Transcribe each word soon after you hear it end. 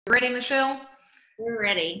Ready, Michelle? We're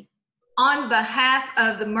ready. On behalf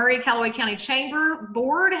of the Murray-Callaway County Chamber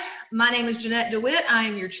Board, my name is Jeanette DeWitt. I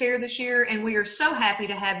am your chair this year, and we are so happy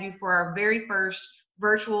to have you for our very first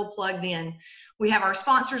virtual Plugged In. We have our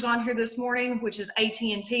sponsors on here this morning, which is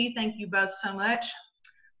AT&T. Thank you both so much.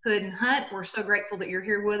 Hood and Hunt, we're so grateful that you're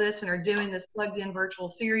here with us and are doing this Plugged In virtual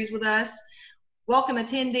series with us. Welcome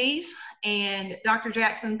attendees, and Dr.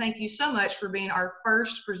 Jackson, thank you so much for being our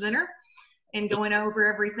first presenter and going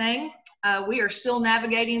over everything. We are still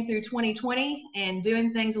navigating through 2020 and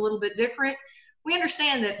doing things a little bit different. We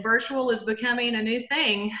understand that virtual is becoming a new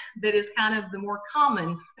thing that is kind of the more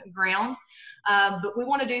common ground, but we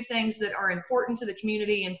want to do things that are important to the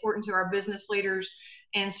community, important to our business leaders.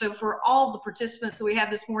 And so for all the participants that we have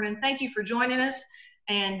this morning, thank you for joining us.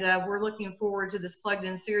 And we're looking forward to this Plugged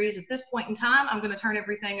In series. At this point in time, I'm going to turn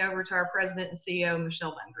everything over to our President and CEO,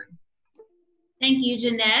 Michelle Bengren. Thank you,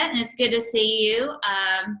 Jeanette, and it's good to see you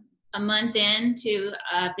a month into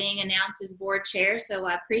being announced as board chair. So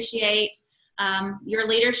I appreciate your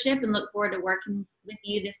leadership and look forward to working with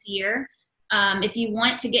you this year. If you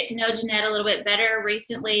want to get to know Jeanette a little bit better,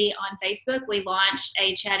 recently on Facebook, we launched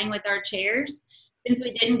a Chatting with Our Chairs. Since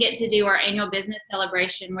we didn't get to do our annual business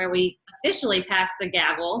celebration where we officially passed the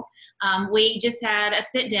gavel, we just had a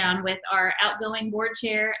sit down with our outgoing board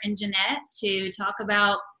chair and Jeanette to talk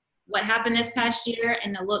about what happened this past year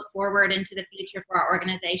and to look forward into the future for our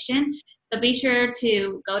organization. So be sure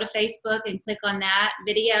to go to Facebook and click on that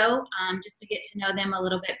video just to get to know them a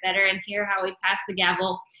little bit better and hear how we pass the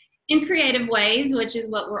gavel in creative ways, which is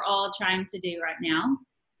what we're all trying to do right now.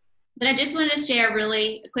 But I just wanted to share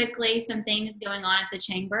really quickly some things going on at the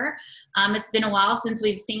Chamber. It's been a while since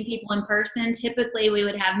we've seen people in person. Typically, we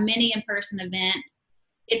would have many in-person events,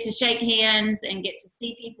 get to shake hands and get to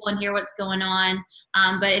see people and hear what's going on.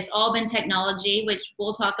 But it's all been technology, which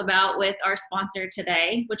we'll talk about with our sponsor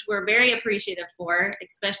today, which we're very appreciative for,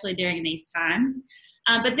 especially during these times.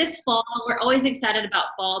 But this fall, we're always excited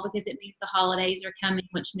about fall because it means the holidays are coming,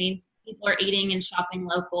 which means people are eating and shopping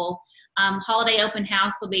local. Holiday open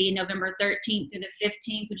house will be November 13th through the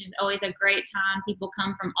 15th, which is always a great time. People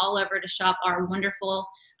come from all over to shop our wonderful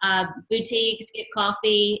boutiques, get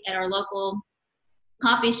coffee at our local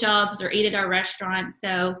coffee shops or eat at our restaurants.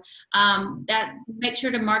 So that make sure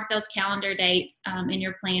to mark those calendar dates in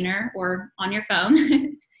your planner or on your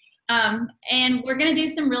phone. And we're going to do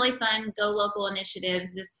some really fun Go Local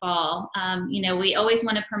initiatives this fall. You know, we always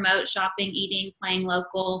want to promote shopping, eating, playing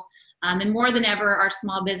local. And more than ever, our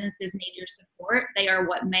small businesses need your support. They are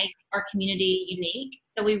what make our community unique.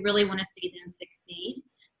 So we really want to see them succeed.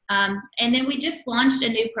 And then we just launched a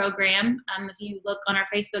new program. If you look on our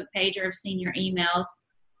Facebook page or have seen your emails,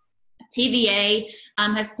 TVA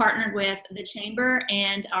has partnered with the Chamber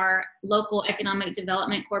and our local Economic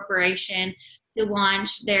Development Corporation to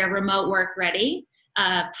launch their Remote Work Ready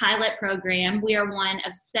pilot program. We are one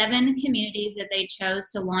of 7 communities that they chose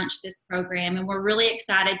to launch this program, and we're really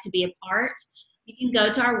excited to be a part. You can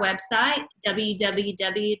go to our website,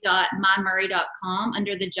 www.mymurray.com,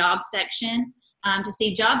 under the job section to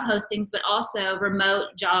see job postings, but also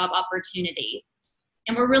remote job opportunities.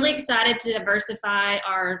 And we're really excited to diversify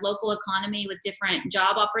our local economy with different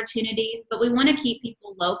job opportunities, but we want to keep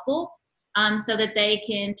people local so that they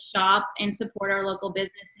can shop and support our local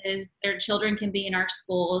businesses. Their children can be in our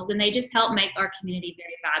schools, and they just help make our community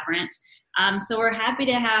very vibrant. So we're happy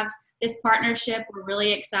to have this partnership. We're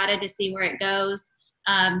really excited to see where it goes.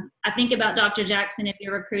 I think about Dr. Jackson, if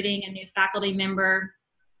you're recruiting a new faculty member,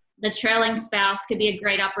 the trailing spouse could be a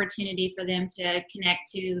great opportunity for them to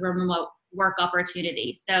connect to the remote work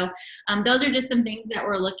opportunities. So those are just some things that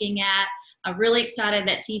we're looking at. I'm really excited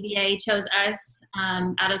that TVA chose us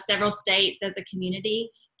out of several states as a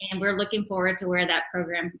community, and we're looking forward to where that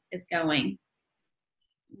program is going.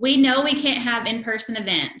 We know we can't have in-person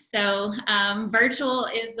events, so virtual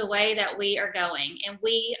is the way that we are going. And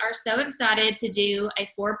we are so excited to do a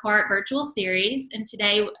 4-part virtual series. And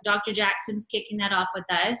today, Dr. Jackson's kicking that off with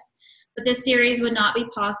us. But this series would not be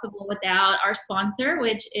possible without our sponsor,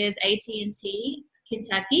 which is AT&T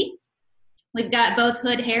Kentucky. We've got both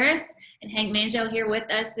Hood Harris and Hank Manjo here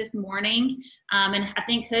with us this morning. And I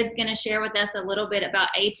think Hood's going to share with us a little bit about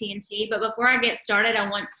AT&T. But before I get started, I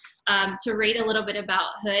want to read a little bit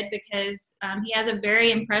about Hood because he has a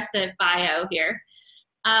very impressive bio here.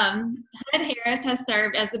 Hood Harris has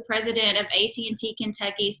served as the president of AT&T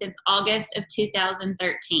Kentucky since August of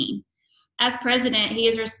 2013. As president, he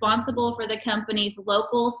is responsible for the company's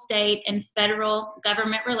local, state, and federal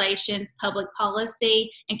government relations, public policy,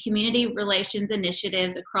 and community relations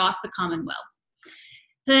initiatives across the Commonwealth.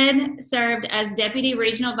 Hood served as Deputy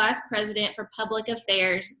Regional Vice President for Public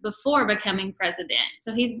Affairs before becoming president.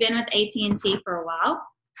 So he's been with AT&T for a while.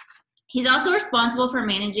 He's also responsible for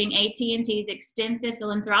managing AT&T's extensive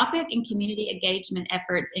philanthropic and community engagement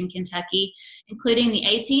efforts in Kentucky, including the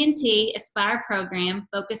AT&T Aspire program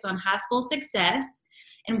focused on high school success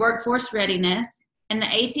and workforce readiness, and the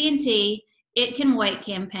AT&T It Can Wait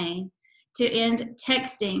campaign to end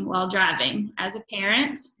texting while driving. As a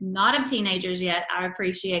parent, not of teenagers yet, I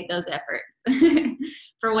appreciate those efforts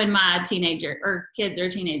for when my teenager or kids are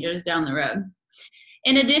teenagers down the road.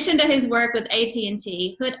 In addition to his work with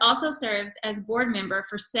AT&T, Hood also serves as board member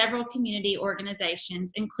for several community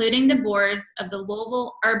organizations, including the boards of the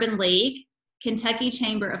Louisville Urban League, Kentucky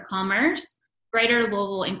Chamber of Commerce, Greater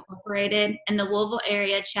Louisville Incorporated, and the Louisville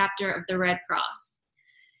area chapter of the Red Cross.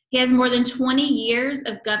 He has more than 20 years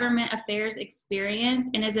of government affairs experience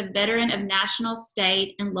and is a veteran of national,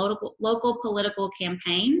 state, and local political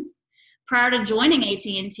campaigns. Prior to joining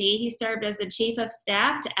AT&T, he served as the Chief of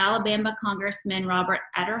Staff to Alabama Congressman Robert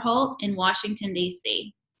Adderholt in Washington,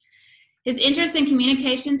 D.C. His interest in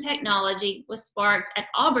communication technology was sparked at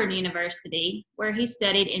Auburn University, where he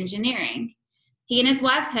studied engineering. He and his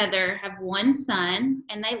wife, Heather, have one son,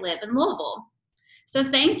 and they live in Louisville. So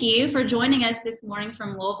thank you for joining us this morning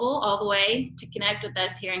from Louisville all the way to connect with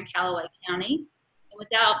us here in Callaway County. And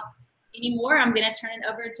without any more, I'm going to turn it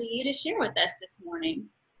over to you to share with us this morning.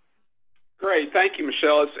 Great. Thank you,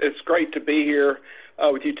 Michelle. It's great to be here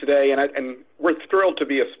with you today, and we're thrilled to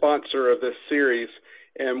be a sponsor of this series.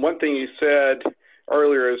 And one thing you said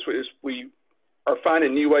earlier is we are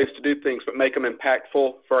finding new ways to do things, but make them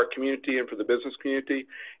impactful for our community and for the business community.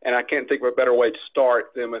 And I can't think of a better way to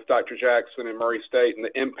start than with Dr. Jackson and Murray State and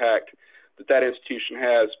the impact that that institution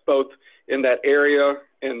has, both in that area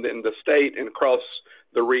and in the state and across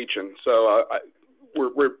the region. So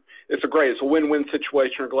it's a win-win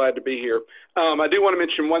situation. We're glad to be here. I do want to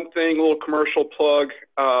mention one thing, a little commercial plug,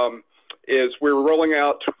 is we're rolling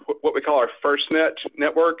out what we call our FirstNet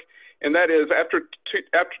network. And that is after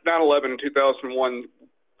 9/11 in 2001,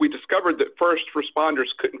 we discovered that first responders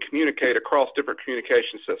couldn't communicate across different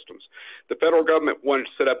communication systems. The federal government wanted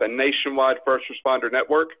to set up a nationwide first responder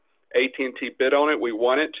network. AT&T bid on it. We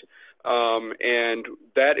won it. And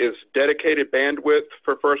that is dedicated bandwidth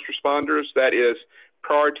for first responders. That is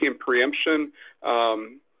priority and preemption.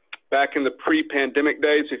 Back in the pre-pandemic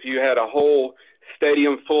days, if you had a whole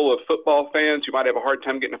stadium full of football fans, you might have a hard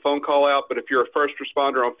time getting a phone call out, but if you're a first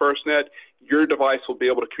responder on FirstNet, your device will be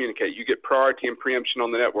able to communicate. You get priority and preemption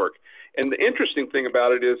on the network. And the interesting thing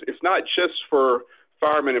about it is it's not just for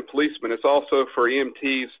firemen and policemen, it's also for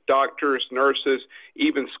EMTs, doctors, nurses,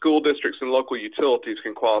 even school districts and local utilities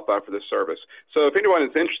can qualify for this service. So if anyone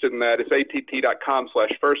is interested in that, it's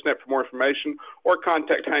att.com/FirstNet for more information, or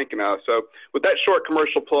contact Hank and I. So with that short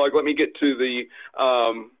commercial plug, let me get to the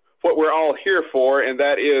what we're all here for, and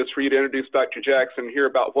that is for you to introduce Dr. Jackson and hear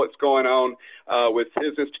about what's going on with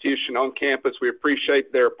his institution on campus. We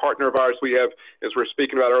appreciate their partner of ours. We have, as we were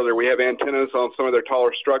speaking about earlier, we have antennas on some of their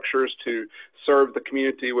taller structures to serve the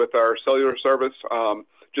community with our cellular service.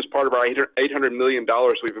 Just part of our $800 million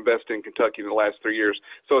we've invested in Kentucky in the last 3 years.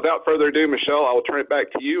 So without further ado, Michelle, I will turn it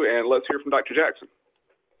back to you, and let's hear from Dr. Jackson.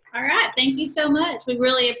 All right, thank you so much. We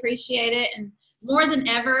really appreciate it. And more than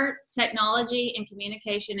ever, technology and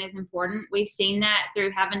communication is important. We've seen that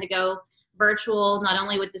through having to go virtual, not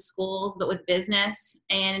only with the schools, but with business.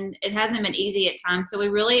 And it hasn't been easy at times. So we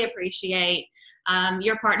really appreciate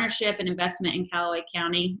your partnership and investment in Callaway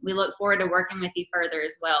County. We look forward to working with you further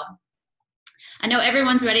as well. I know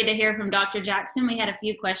everyone's ready to hear from Dr. Jackson. We had a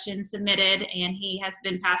few questions submitted, and he has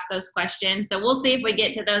been passed those questions. So we'll see if we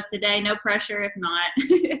get to those today. No pressure if not.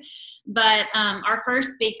 But our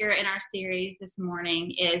first speaker in our series this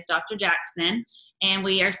morning is Dr. Jackson, and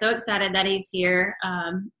we are so excited that he's here.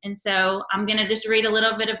 And so I'm going to just read a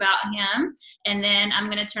little bit about him, and then I'm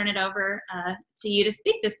going to turn it over to you to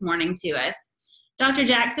speak this morning to us. Dr.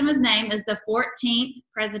 Jackson was named as the 14th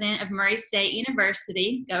president of Murray State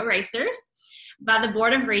University, Go Racers, by the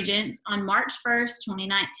Board of Regents on March 1st,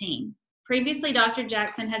 2019. Previously, Dr.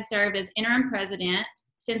 Jackson had served as interim president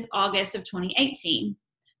since August of 2018.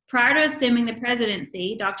 Prior to assuming the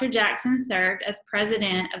presidency, Dr. Jackson served as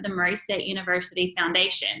president of the Murray State University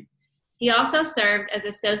Foundation. He also served as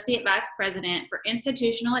associate vice president for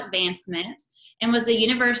institutional advancement and was the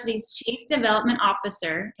university's chief development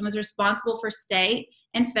officer and was responsible for state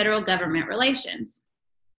and federal government relations.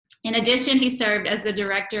 In addition, he served as the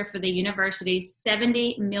director for the university's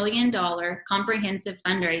 $70 million comprehensive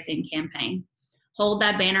fundraising campaign, Hold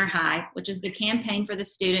Thy Banner High, which is the campaign for the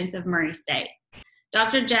students of Murray State.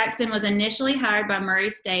 Dr. Jackson was initially hired by Murray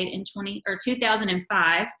State in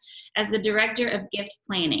 2005 as the Director of Gift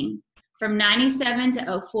Planning. From 97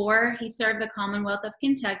 to 04, he served the Commonwealth of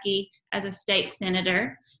Kentucky as a state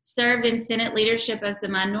senator, served in Senate leadership as the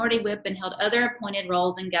minority whip, and held other appointed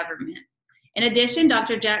roles in government. In addition,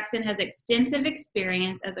 Dr. Jackson has extensive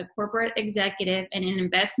experience as a corporate executive and in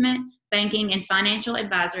investment, banking, and financial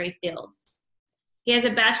advisory fields. He has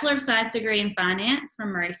a Bachelor of Science degree in Finance from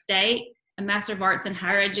Murray State, a Master of Arts in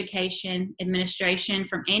Higher Education Administration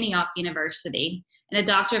from Antioch University, and a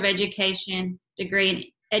Doctor of Education degree in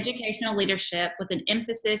Educational Leadership with an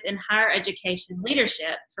emphasis in Higher Education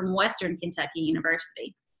Leadership from Western Kentucky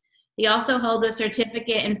University. He also holds a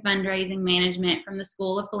certificate in fundraising management from the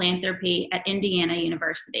School of Philanthropy at Indiana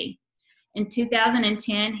University. In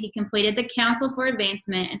 2010, he completed the Council for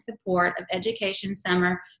Advancement and Support of Education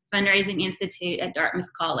Summer Fundraising Institute at Dartmouth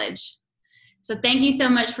College. So thank you so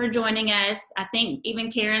much for joining us. I think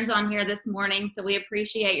even Karen's on here this morning, so we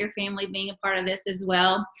appreciate your family being a part of this as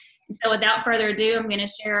well. And so without further ado, I'm going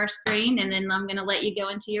to share our screen, and then I'm going to let you go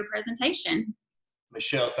into your presentation.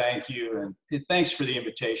 Michelle, thank you, and thanks for the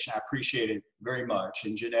invitation. I appreciate it very much.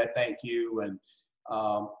 And Jeanette, thank you, and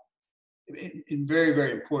very,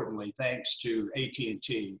 very importantly, thanks to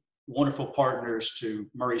AT&T, wonderful partners to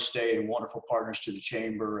Murray State and wonderful partners to the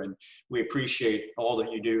Chamber, and we appreciate all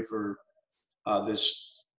that you do for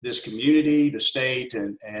this community, the state,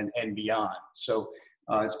 and beyond. So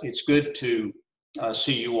it's good to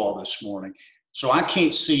see you all this morning. So I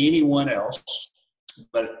can't see anyone else,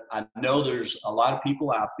 but I know there's a lot of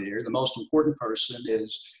people out there. The most important person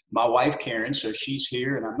is my wife, Karen, so she's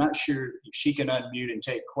here, and I'm not sure if she can unmute and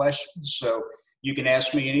take questions. So you can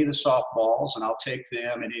ask me any of the softballs, and I'll take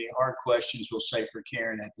them, and any hard questions we'll save for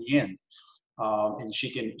Karen at the end. And she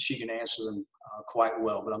can answer them quite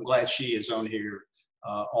well, but I'm glad she is on here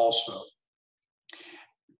also.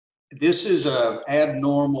 This is an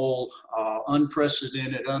abnormal,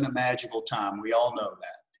 unprecedented, unimaginable time. We all know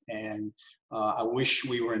that. And I wish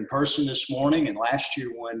we were in person this morning. And last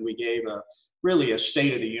year when we gave really a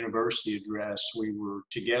State of the University address, we were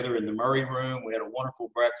together in the Murray Room. We had a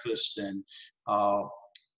wonderful breakfast, and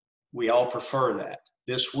we all prefer that.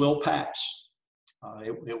 This will pass.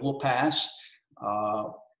 It will pass.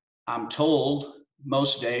 I'm told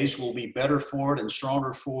most days we'll be better for it and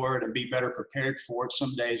stronger for it and be better prepared for it.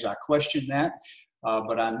 Some days I question that,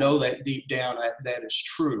 but I know that deep down that is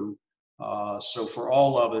true. So for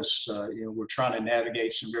all of us, we're trying to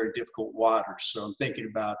navigate some very difficult waters. So I'm thinking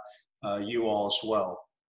about you all as well.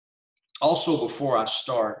 Also, before I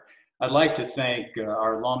start, I'd like to thank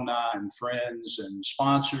our alumni and friends and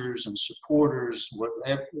sponsors and supporters,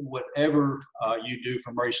 whatever you do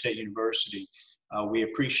for Murray State University. We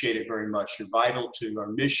appreciate it very much. You're vital to our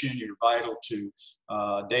mission. You're vital to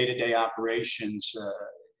day-to-day operations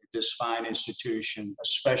at this fine institution,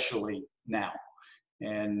 especially now.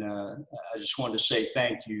 And I just wanted to say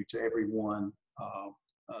thank you to everyone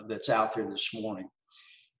that's out there this morning.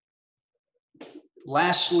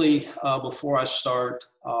 Lastly, before I start,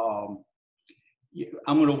 I'm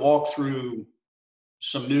going to walk through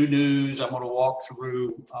some new news. I'm going to walk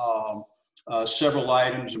through several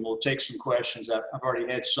items, and we'll take some questions. I've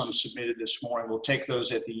already had some submitted this morning. We'll take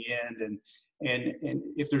those at the end, and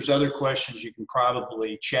if there's other questions, you can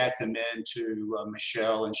probably chat them in to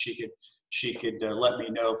Michelle, and she could let me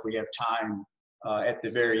know if we have time at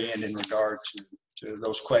the very end in regard to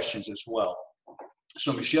those questions as well.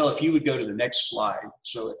 So Michelle, if you would go to the next slide,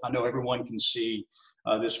 so I know everyone can see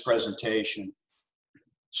this presentation.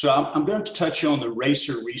 So I'm going to touch on the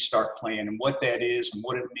Racer Restart Plan and what that is and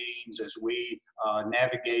what it means as we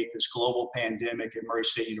navigate this global pandemic at Murray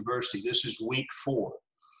State University. This is week 4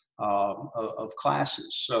 of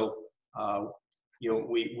classes. So,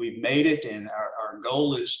 we've made it, and our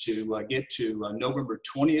goal is to get to November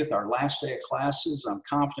 20th, our last day of classes. I'm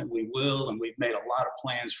confident we will, and we've made a lot of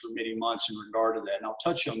plans for many months in regard to that, and I'll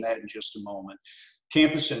touch on that in just a moment.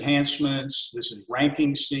 Campus enhancements, this is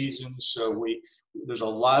ranking season, so there's a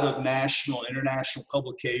lot of national and international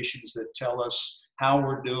publications that tell us how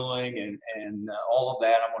we're doing and all of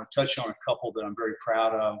that. I want to touch on a couple that I'm very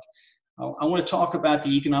proud of. I want to talk about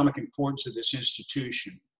the economic importance of this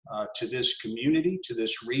institution to this community, to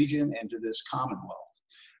this region, and to this Commonwealth.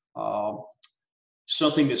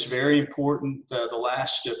 Something that's very important the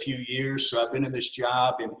last few years. So I've been in this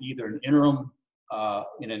job in either an interim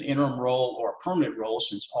role or a permanent role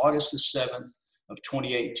since August the 7th of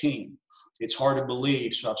 2018. It's hard to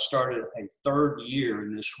believe, so I've started a 3rd year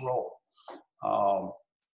in this role.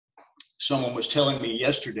 someone was telling me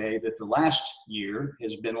yesterday that the last year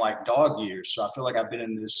has been like dog years. So I feel like I've been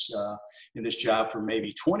in this job for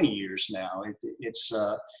maybe 20 years now. It's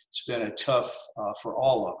been a tough for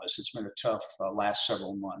all of us. It's been a tough last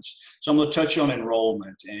several months. So I'm going to touch on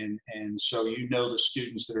enrollment, and so you know the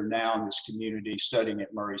students that are now in this community studying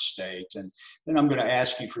at Murray State, and then I'm going to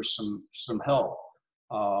ask you for some help,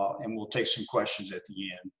 and we'll take some questions at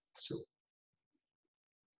the end.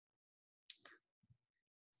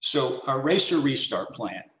 So our Racer Restart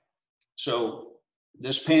Plan. So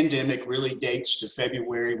this pandemic really dates to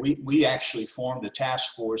February. We actually formed a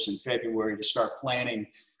task force in February to start planning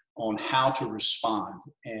on how to respond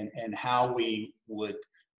and how we would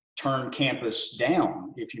turn campus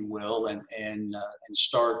down, if you will, and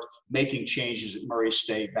start making changes at Murray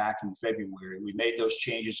State back in February. We made those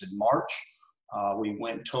changes in March. We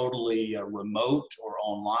went totally remote or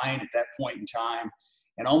online at that point in time.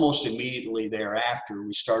 And almost immediately thereafter,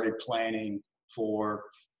 we started planning for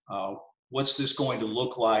what's this going to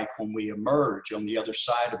look like when we emerge on the other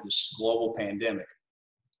side of this global pandemic.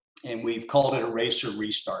 And we've called it a Racer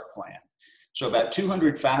Restart Plan. So about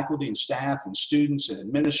 200 faculty and staff and students and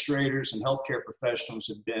administrators and healthcare professionals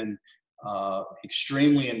have been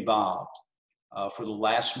extremely involved for the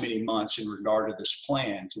last many months in regard to this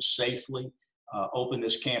plan to safely open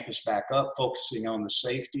this campus back up, focusing on the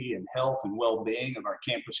safety and health and well-being of our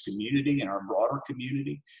campus community and our broader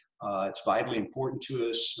community. It's vitally important to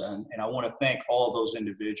us, and I want to thank all of those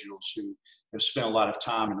individuals who have spent a lot of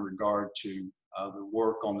time in regard to the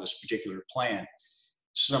work on this particular plan.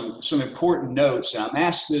 Some important notes, and I'm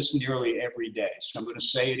asked this nearly every day, so I'm going to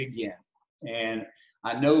say it again. And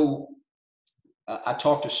I know I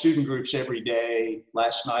talk to student groups every day.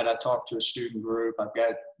 Last night I talked to a student group.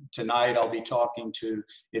 Tonight I'll be talking to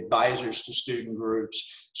advisors to student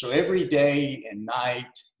groups. So every day and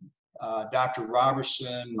night, Dr.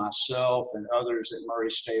 Robertson, myself, and others at Murray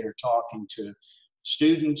State are talking to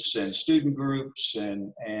students and student groups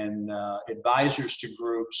and advisors to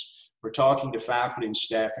groups. We're talking to faculty and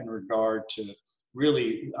staff in regard to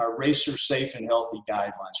really our Racer Safe and Healthy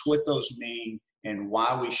guidelines, what those mean, and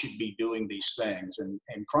why we should be doing these things. And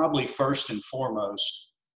probably first and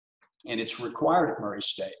foremost, and it's required at Murray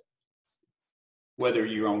State, whether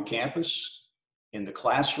you're on campus, in the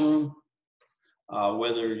classroom,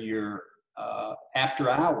 whether you're after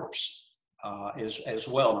hours as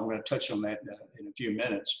well. And I'm going to touch on that in a few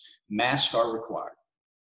minutes. Masks are required.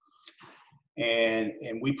 And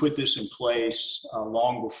we put this in place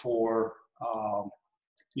long before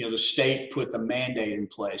the state put the mandate in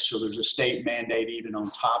place. So there's a state mandate even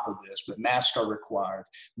on top of this, but masks are required.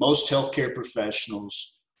 Most healthcare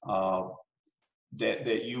professionals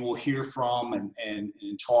that you will hear from and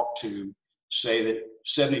talk to say that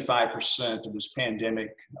 75% of this pandemic,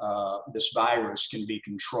 this virus can be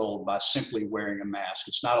controlled by simply wearing a mask.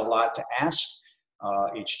 It's not a lot to ask.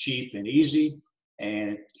 It's cheap and easy.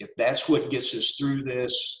 And if that's what gets us through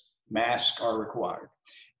this, masks are required.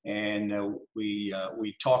 And we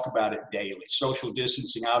talk about it daily. Social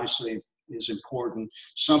distancing obviously is important.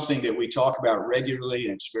 Something that we talk about regularly,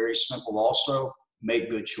 and it's very simple also, make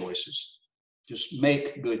good choices. Just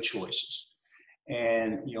make good choices.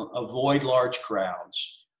 And avoid large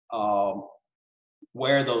crowds.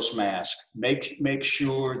 Wear those masks. Make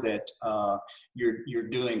sure that you're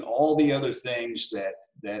doing all the other things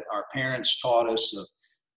that our parents taught us of,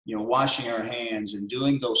 washing our hands and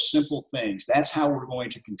doing those simple things. That's how we're going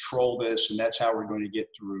to control this, and that's how we're going to get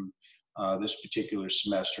through this particular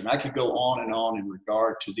semester. And I could go on and on in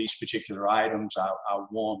regard to these particular items. I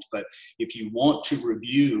won't, but if you want to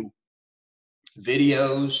review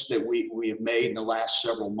videos that we have made in the last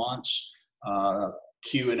several months,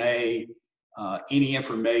 Q&A, any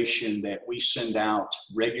information that we send out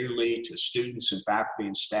regularly to students and faculty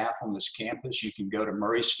and staff on this campus, you can go to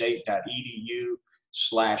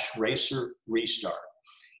murraystate.edu/Racer Restart.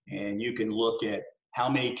 And you can look at how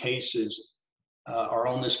many cases are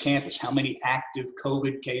on this campus, how many active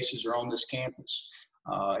COVID cases are on this campus.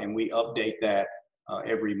 And we update that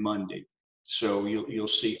every Monday. So you'll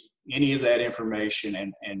see any of that information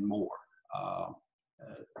and more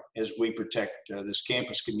as we protect this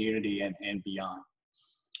campus community and beyond.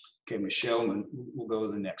 Okay, Michelle, and we'll go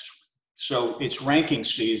to the next one. So it's ranking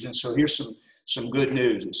season. So here's some good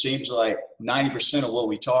news. It seems like 90% of what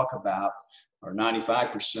we talk about, or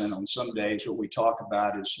 95% on some days, what we talk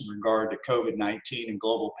about is in regard to COVID-19 and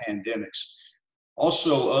global pandemics.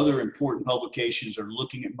 Also, other important publications are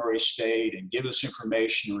looking at Murray State and give us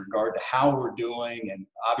information in regard to how we're doing. And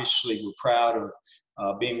obviously, we're proud of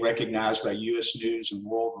being recognized by U.S. News and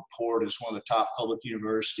World Report as one of the top public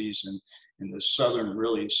universities in the southern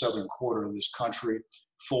quarter of this country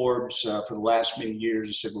Forbes, for the last many years,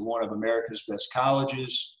 has said we're one of America's best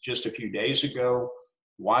colleges. Just a few days ago,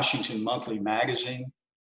 Washington Monthly Magazine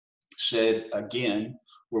said, again,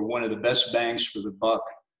 we're one of the best bangs for the buck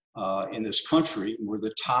in this country. We're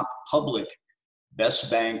the top public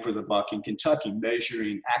best bang for the buck in Kentucky,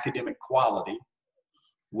 measuring academic quality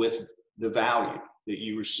with the value that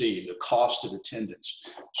you receive, the cost of attendance.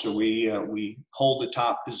 So we hold the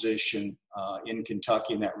top position in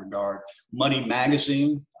Kentucky in that regard. Money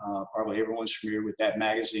Magazine, probably everyone's familiar with that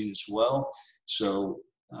magazine as well. So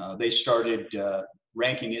they started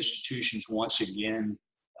ranking institutions once again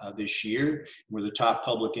this year. We're the top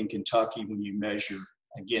public in Kentucky when you measure,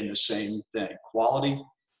 again, the same thing, quality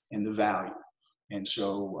and the value. And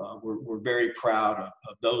so we're very proud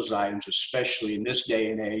of those items, especially in this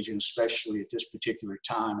day and age, and especially at this particular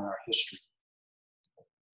time in our history.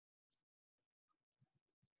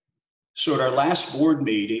 So at our last board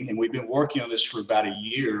meeting, and we've been working on this for about a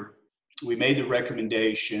year, we made the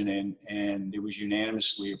recommendation and it was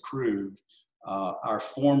unanimously approved. Our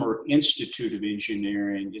former Institute of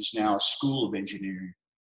Engineering is now a School of Engineering.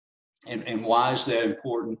 And why is that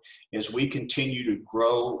important? As we continue to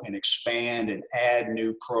grow and expand and add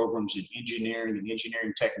new programs in engineering and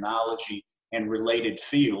engineering technology and related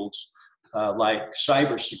fields like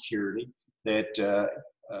cybersecurity that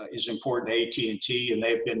is important to AT&T, and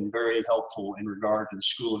they've been very helpful in regard to the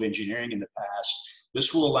School of Engineering in the past.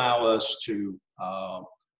 This will allow us to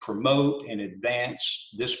promote and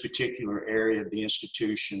advance this particular area of the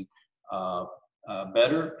institution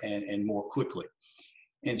better and more quickly.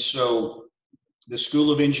 And so the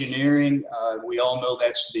School of Engineering, we all know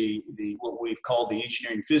that's what we've called the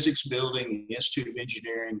Engineering Physics Building, the Institute of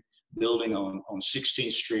Engineering building on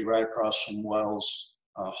 16th Street, right across from Wells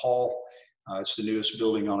Hall. It's the newest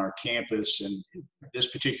building on our campus, and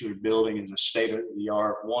this particular building is a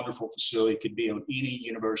state-of-the-art, wonderful facility. It could be on any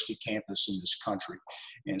university campus in this country.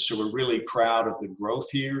 And so we're really proud of the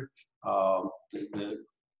growth here.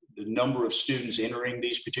 The number of students entering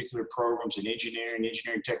these particular programs in engineering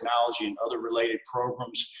technology, and other related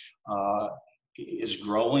programs is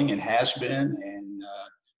growing and has been. And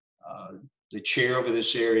the chair over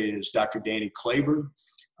this area is Dr. Danny Claiborne.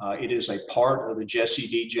 It is a part of the Jesse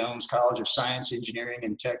D. Jones College of Science, Engineering,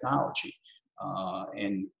 and Technology.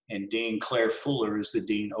 And Dean Claire Fuller is the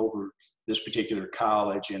dean over this particular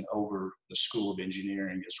college and over the School of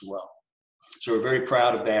Engineering as well. So we're very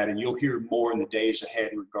proud of that, and you'll hear more in the days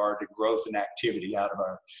ahead in regard to growth and activity out of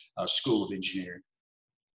our School of Engineering.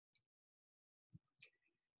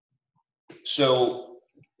 So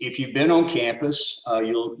if you've been on campus,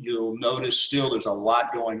 you'll notice still there's a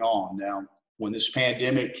lot going on. Now, when this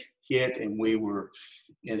pandemic hit and we were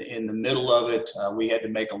in the middle of it, we had to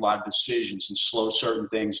make a lot of decisions and slow certain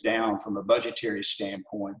things down from a budgetary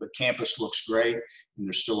standpoint, but campus looks great, and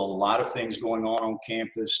there's still a lot of things going on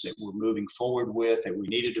campus that we're moving forward with, that we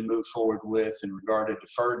needed to move forward with in regard to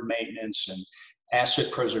deferred maintenance and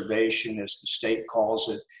asset preservation, as the state calls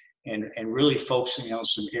it, and really focusing on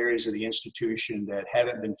some areas of the institution that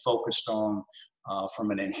haven't been focused on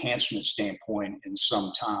from an enhancement standpoint in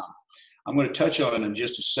some time. I'm going to touch on in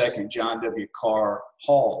just a second John W. Carr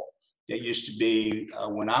Hall. That used to be,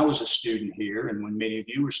 when I was a student here, and when many of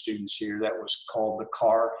you were students here, that was called the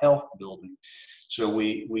Carr Health Building. So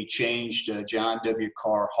we changed John W.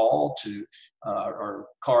 Carr Hall to, or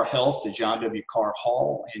Carr Health to John W. Carr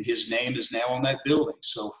Hall, and his name is now on that building.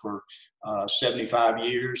 So for 75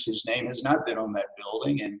 years, his name has not been on that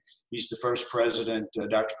building, and he's the first president.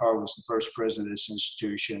 Dr. Carr was the first president of this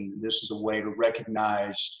institution. This is a way to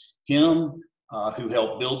recognize him, who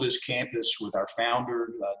helped build this campus with our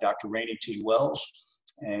founder, Dr. Rainey T. Wells,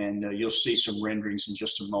 and you'll see some renderings in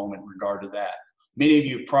just a moment in regard to that. Many of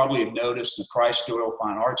you probably have noticed the Price Doyle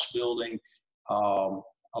Fine Arts Building, a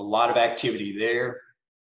lot of activity there.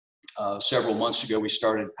 Several months ago, we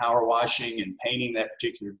started power washing and painting that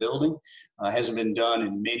particular building. Hasn't been done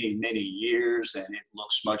in many, many years, and it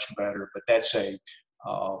looks much better, but that's a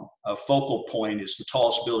focal point. Is the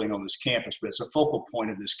tallest building on this campus, but it's a focal point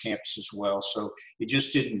of this campus as well. So it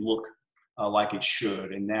just didn't look like it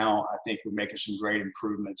should. And now I think we're making some great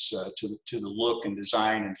improvements to the look and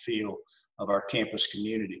design and feel of our campus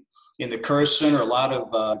community. In the Kerr Center, a lot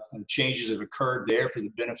of changes have occurred there for the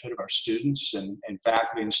benefit of our students and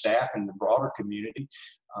faculty and staff and the broader community.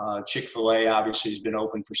 Chick-fil-A obviously has been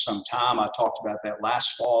open for some time. I talked about that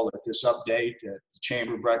last fall at this update at the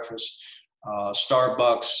Chamber Breakfast.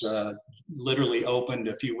 Starbucks literally opened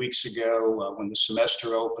a few weeks ago when the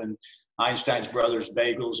semester opened. Einstein's Brothers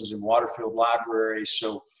Bagels is in Waterfield Library.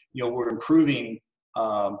 So, you know, we're improving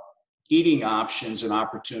eating options and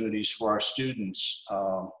opportunities for our students,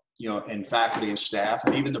 and faculty and staff,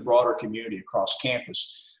 and even the broader community across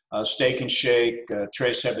campus. Steak and Shake,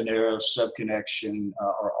 Tres Habaneros, Subconnection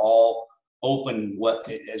are all open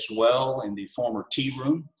as well in the former tea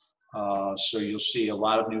room. So you'll see a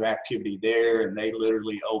lot of new activity there, and they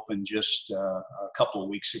literally opened just a couple of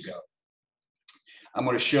weeks ago. I'm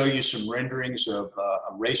going to show you some renderings of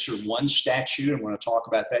a Racer One statue. I'm going to talk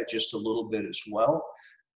about that just a little bit as well.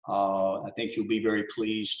 I think you'll be very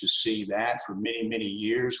pleased to see that. For many, many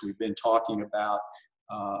years, we've been talking about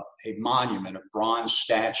a monument, a bronze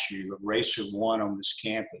statue of Racer One on this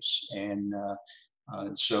campus. And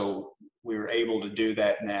so we're able to do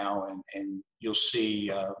that now, and you'll see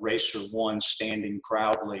Racer One standing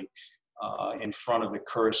proudly in front of the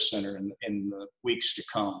Curris Center in the weeks to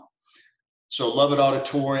come. So Lovett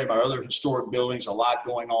Auditorium, our other historic buildings, a lot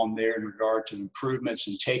going on there in regard to improvements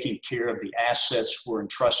and taking care of the assets we're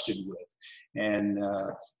entrusted with. And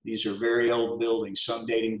these are very old buildings, some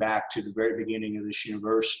dating back to the very beginning of this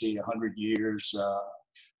university, 100 years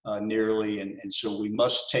nearly. And so we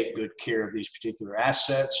must take good care of these particular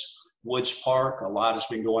assets. Woods Park, a lot has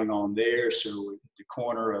been going on there. So at the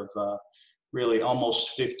corner of really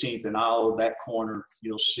almost 15th and Olive, that corner,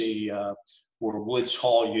 you'll see where Woods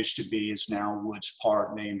Hall used to be is now Woods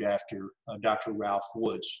Park, named after Dr. Ralph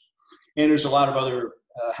Woods. And there's a lot of other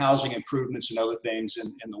housing improvements and other things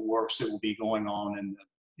in the works that will be going on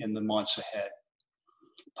in the months ahead,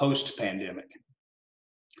 post-pandemic.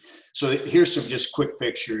 So here's some just quick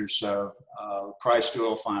pictures of Price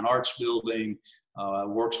Doyle Fine Arts Building.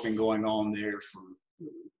 Work's been going on there for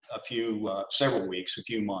several weeks, a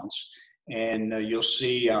few months. And you'll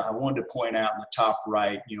see, I wanted to point out in the top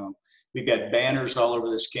right, we've got banners all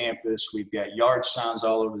over this campus. We've got yard signs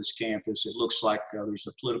all over this campus. It looks like there's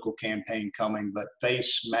a political campaign coming, but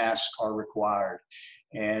face masks are required.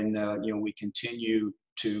 And, we continue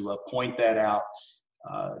to point that out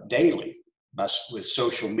daily with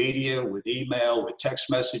social media, with email, with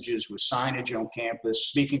text messages, with signage on campus,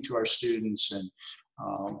 speaking to our students. And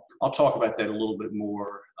I'll talk about that a little bit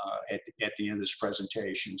more at the end of this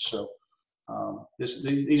presentation. So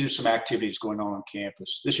these are some activities going on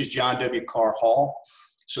campus. This is John W. Carr Hall.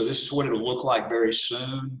 So this is what it'll look like very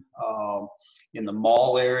soon. In the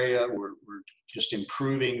mall area, we're just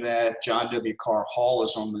improving that. John W. Carr Hall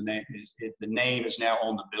is on the name. The name is now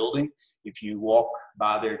on the building. If you walk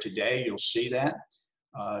by there today, you'll see that.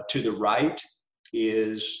 To the right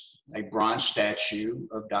is a bronze statue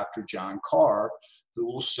of Dr. John Carr, who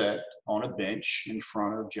will sit on a bench in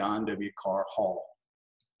front of John W. Carr Hall.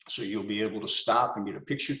 So you'll be able to stop and get a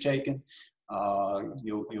picture taken.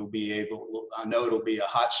 You'll be able, I know it'll be a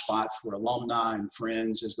hot spot for alumni and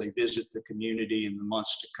friends as they visit the community in the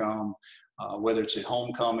months to come, whether it's at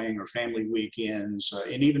homecoming or family weekends,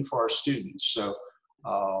 and even for our students. So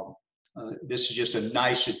this is just a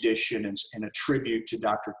nice addition and a tribute to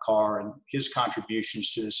Dr. Carr and his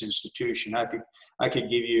contributions to this institution. I could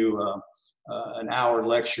give you an hour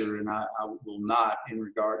lecture, and I will not in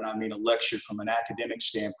regard, and I mean a lecture from an academic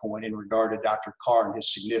standpoint in regard to Dr. Carr and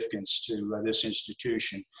his significance to this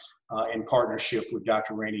institution in partnership with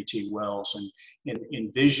Dr. Rainey T. Wells and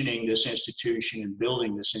envisioning this institution and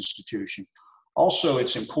building this institution. Also,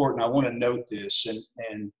 it's important, I want to note this,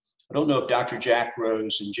 and I don't know if Dr. Jack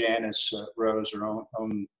Rose and Janice Rose are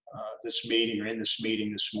on this meeting or in this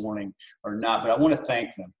meeting this morning or not, but I want to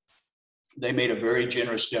thank them. They made a very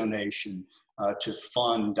generous donation to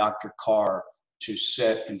fund Dr. Carr to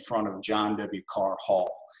sit in front of John W. Carr Hall.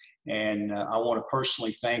 And I want to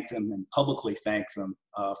personally thank them and publicly thank them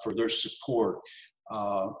for their support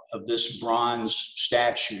of this bronze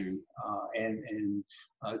statue and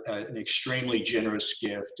an extremely generous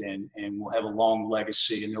gift, and will have a long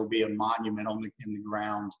legacy, and there'll be a monument in the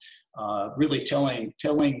ground really telling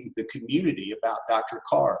the community about Dr.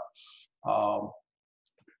 Carr.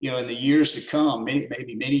 In the years to come,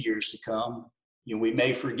 maybe many years to come, we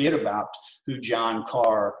may forget about who John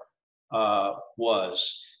Carr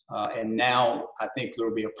was. And now I think there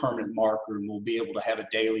will be a permanent marker, and we'll be able to have a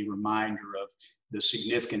daily reminder of the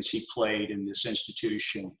significance he played in this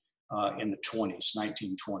institution in the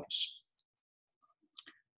 1920s.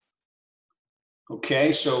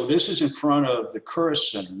 Okay, so this is in front of the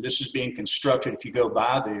Curris Center. This is being constructed. If you go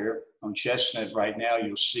by there on Chestnut right now,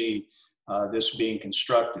 you'll see this being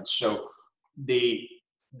constructed. So the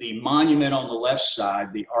monument on the left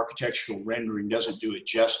side, the architectural rendering doesn't do it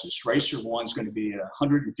justice. Racer One is going to be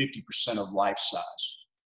 150% of life size.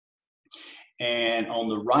 And on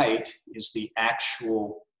the right is the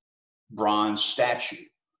actual bronze statue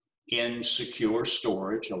in secure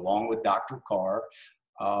storage along with Dr. Carr.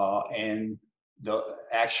 And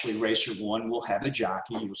actually Racer One will have a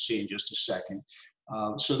jockey, you'll see in just a second.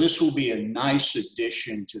 So this will be a nice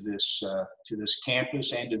addition to this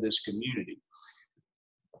campus and to this community.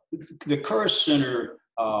 The Curris Center,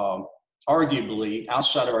 arguably,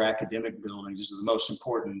 outside of our academic buildings, is the most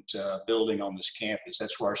important building on this campus.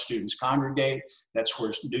 That's where our students congregate. That's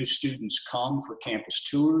where new students come for campus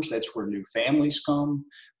tours. That's where new families come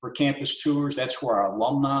for campus tours. That's where our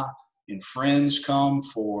alumni and friends come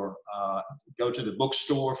for, go to the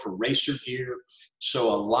bookstore for racer gear.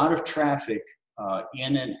 So a lot of traffic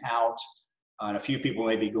in and out. And a few people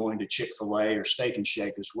may be going to Chick-fil-A or Steak and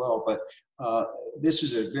Shake as well, but this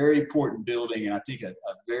is a very important building, and I think a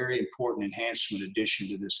very important enhancement addition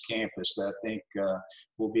to this campus that I think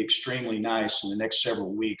will be extremely nice in the next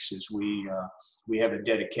several weeks as we have a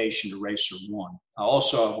dedication to Racer One.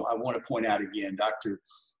 Also, I want to point out again, Dr.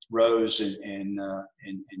 Rose and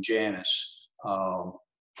Janice,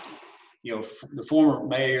 you know, the former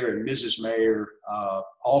mayor and Mrs. Mayor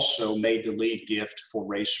also made the lead gift for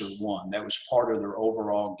Racer One. That was part of their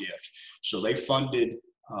overall gift. So they funded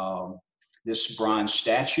this bronze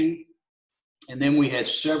statue. And then we had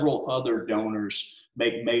several other donors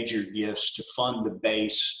make major gifts to fund the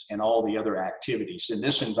base and all the other activities. In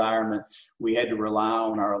this environment, we had to rely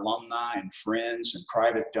on our alumni and friends and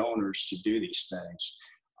private donors to do these things.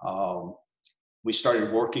 We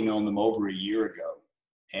started working on them over a year ago.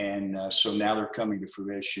 And so now they're coming to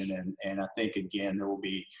fruition. And I think, again, there will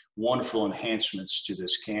be wonderful enhancements to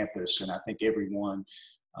this campus. And I think everyone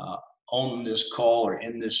on this call or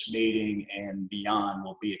in this meeting and beyond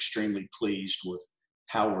will be extremely pleased with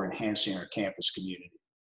how we're enhancing our campus community.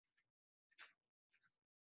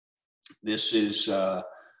 This is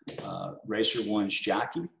Racer One's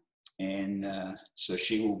jockey. And so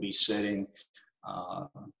she will be sitting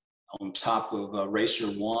on top of Racer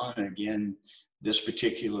One. And again, this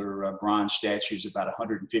particular bronze statue is about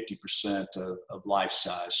 150% of life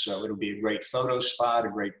size. So it'll be a great photo spot, a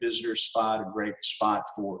great visitor spot, a great spot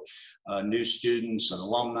for new students and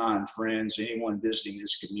alumni and friends, anyone visiting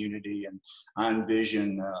this community. And I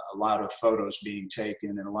envision a lot of photos being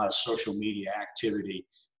taken and a lot of social media activity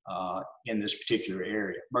in this particular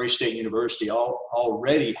area. Murray State University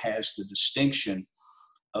already has the distinction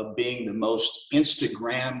of being the most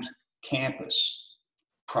Instagrammed campus,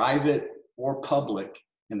 private or public,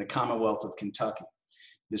 in the Commonwealth of Kentucky.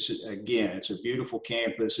 This is, again, it's a beautiful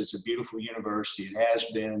campus. It's a beautiful university. It has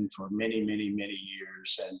been for many, many, many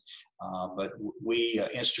years. And but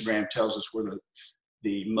Instagram tells us we're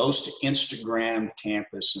the most Instagrammed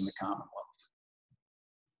campus in the Commonwealth.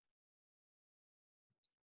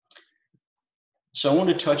 So I want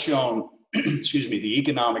to touch on, excuse me, the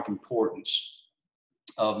economic importance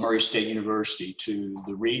of Murray State University to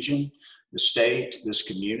the region, the state, this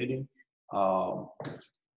community.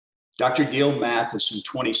 Dr. Gil Mathis in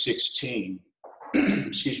 2016,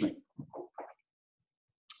 excuse me,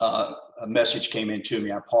 a message came in to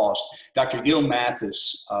me, I paused. Dr. Gil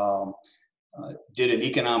Mathis did an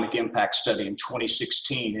economic impact study in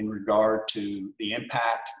 2016 in regard to the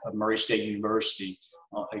impact of Murray State University,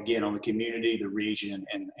 again, on the community, the region,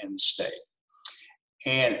 and the state.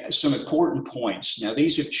 And some important points. Now,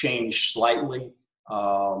 these have changed slightly.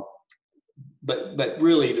 But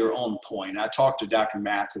really they're on point. I talked to Dr.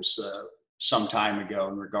 Mathis some time ago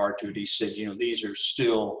in regard to it. He said, you know, these are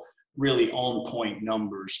still really on point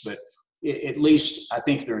numbers, but at least I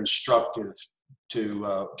think they're instructive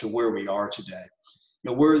to where we are today.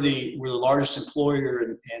 You know, we're the largest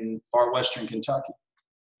employer in far western Kentucky.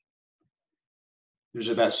 There's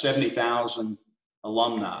about 70,000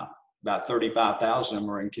 alumni. About 35,000 of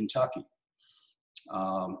them are in Kentucky.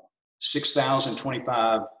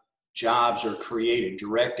 6,025 jobs are created,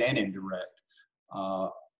 direct and indirect.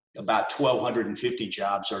 About 1,250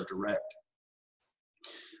 jobs are direct.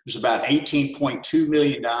 There's about $18.2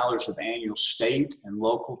 million of annual state and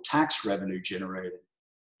local tax revenue generated.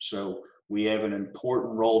 So we have an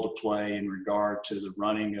important role to play in regard to the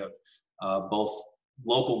running of both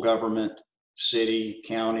local government, city,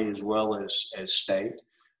 county, as well as state.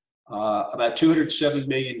 About $207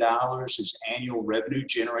 million is annual revenue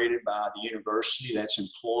generated by the university. That's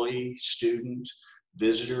employee, student,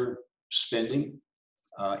 visitor spending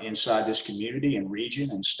inside this community and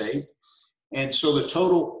region and state. And so the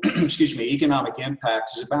total, excuse me, economic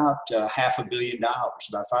impact is about $500 million,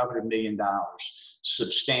 about $500 million,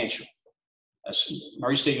 substantial.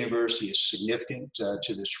 Murray State University is significant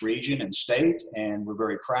to this region and state, and we're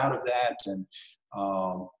very proud of that.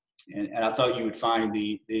 And I thought you would find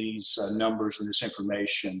these numbers and this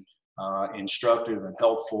information instructive and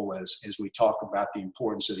helpful as we talk about the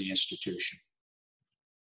importance of the institution.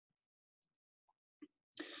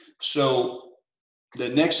 So the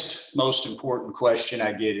next most important question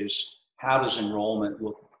I get is, how does enrollment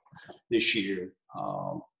look this year?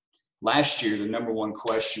 Last year, the number one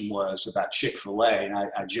question was about Chick-fil-A, and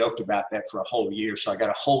I joked about that for a whole year, so I got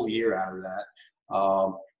a whole year out of that.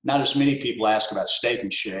 Not as many people ask about Steak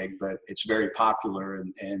and Shake, but it's very popular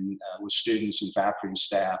and with students and faculty and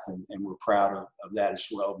staff, and we're proud of that as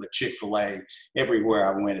well. But Chick-fil-A, everywhere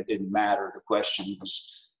I went, it didn't matter. The question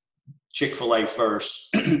was Chick-fil-A first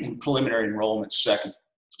and preliminary enrollment second.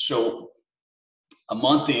 So a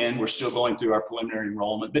month in, we're still going through our preliminary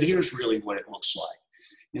enrollment, but here's really what it looks like.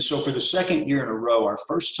 And so for the second year in a row, our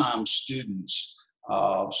first-time students,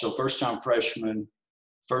 so first-time freshmen,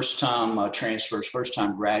 first-time transfers,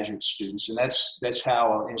 first-time graduate students, and that's how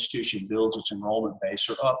our institution builds its enrollment base,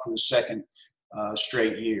 are up for the second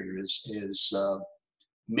straight year. As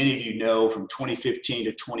many of you know, from 2015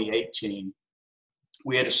 to 2018,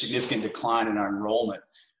 we had a significant decline in our enrollment.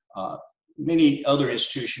 Many other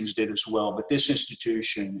institutions did as well, but this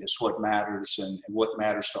institution is what matters, and what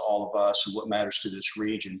matters to all of us and what matters to this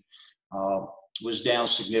region was down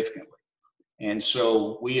significantly. And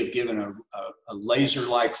so we have given a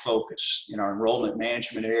laser-like focus in our enrollment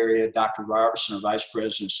management area. Dr. Robertson, our Vice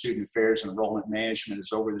President of Student Affairs and Enrollment Management,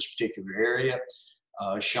 is over this particular area.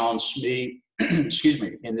 Sean Smee, excuse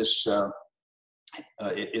me, in this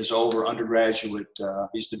is over undergraduate.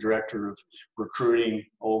 He's the Director of Recruiting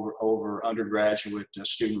over undergraduate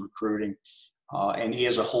student recruiting. And he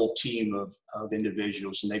has a whole team of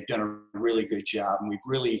individuals, and they've done a really good job. And we've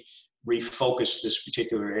really refocused this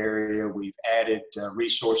particular area. We've added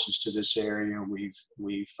resources to this area. We've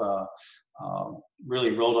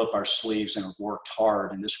really rolled up our sleeves and have worked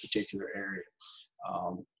hard in this particular area.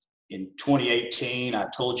 In 2018, I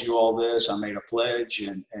told you all this. I made a pledge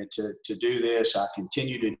and to do this. I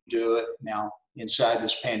continue to do it. Now, inside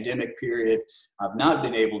this pandemic period, I've not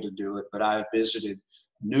been able to do it, but I've visited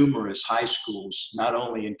numerous high schools, not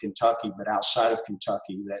only in Kentucky, but outside of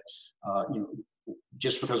Kentucky, that,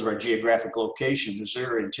 just because of our geographic location,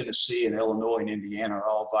 Missouri and Tennessee and Illinois and Indiana are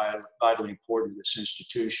all vitally important to this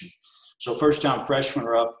institution. So first-time freshmen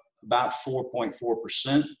are up about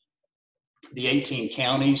 4.4%. The 18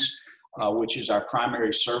 counties, which is our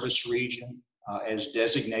primary service region, as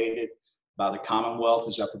designated by the Commonwealth,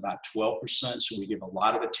 is up about 12%. So we give a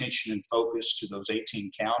lot of attention and focus to those 18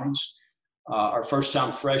 counties. Our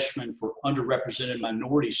first-time freshmen for underrepresented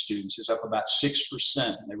minority students is up about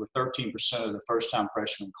 6%. They were 13% of the first-time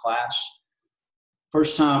freshman class.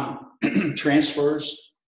 First-time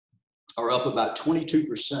transfers are up about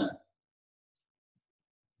 22%,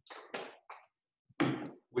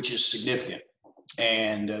 which is significant.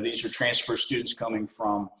 And these are transfer students coming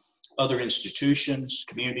from other institutions,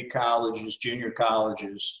 community colleges, junior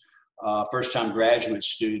colleges. First-time graduate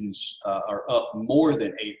students are up more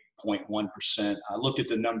than 8.1%. I looked at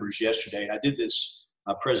the numbers yesterday, and I did this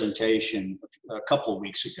presentation a couple of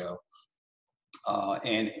weeks ago,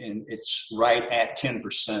 and it's right at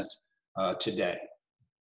 10% today.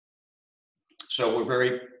 So we're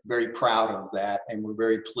very, very proud of that, and we're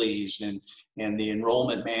very pleased. And the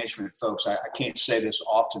enrollment management folks, I can't say this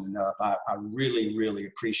often enough, I really, really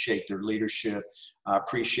appreciate their leadership. I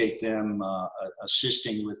appreciate them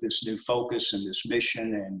assisting with this new focus and this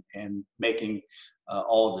mission and making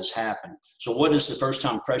all of this happen. So what does the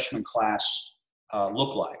first-time freshman class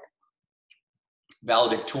look like?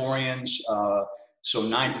 Valedictorians, so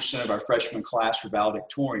 9% of our freshman class are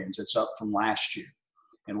valedictorians. It's up from last year.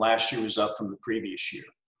 And last year was up from the previous year.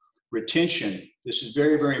 Retention, this is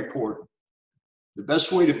very, very important. The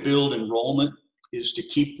best way to build enrollment is to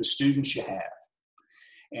keep the students you have.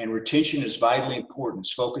 And retention is vitally important.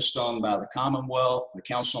 It's focused on by the Commonwealth, the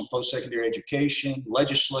Council on Post-Secondary Education,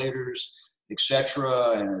 legislators,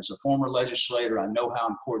 etc. And as a former legislator, I know how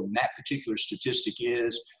important that particular statistic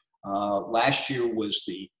is. Last year was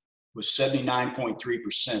 79.3%,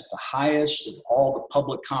 the highest of all the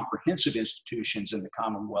public comprehensive institutions in the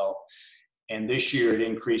Commonwealth. And this year it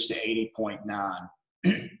increased to 80.9.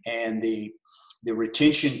 And the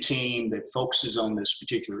retention team that focuses on this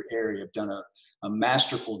particular area have done a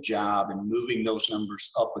masterful job in moving those numbers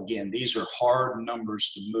up again. These are hard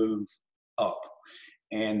numbers to move up.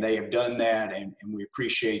 And they have done that, and we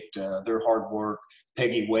appreciate their hard work.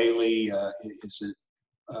 Peggy Whaley is the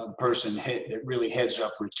person that really heads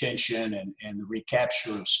up retention and the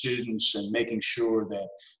recapture of students and making sure that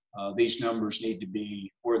these numbers need to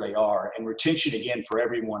be where they are. And retention, again, for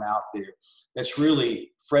everyone out there, that's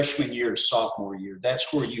really freshman year to sophomore year.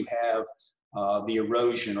 That's where you have the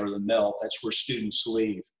erosion or the melt. That's where students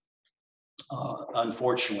leave,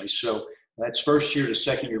 unfortunately. So that's first year to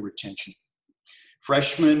second year retention.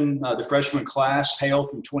 Freshmen, the freshman class hail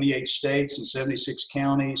from 28 states and 76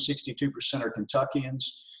 counties. 62% are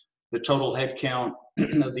Kentuckians. the total headcount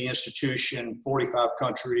of the institution, 45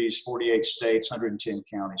 countries, 48 states, 110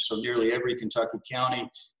 counties. So nearly every Kentucky county,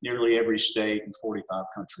 nearly every state, and 45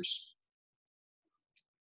 countries.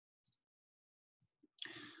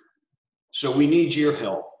 So we need your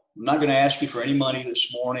help. I'm not going to ask you for any money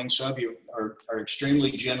this morning. Some of you are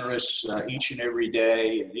extremely generous each and every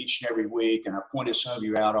day and each and every week, and I pointed some of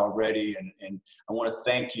you out already, and I want to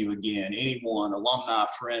thank you again. Anyone, alumni,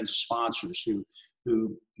 friends, sponsors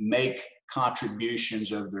who make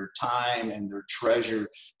contributions of their time and their treasure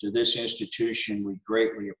to this institution, we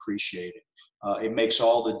greatly appreciate it. It makes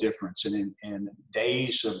all the difference. And in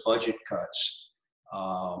days of budget cuts,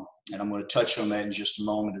 and I'm going to touch on that in just a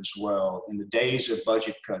moment as well. In the days of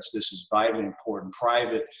budget cuts, this is vitally important.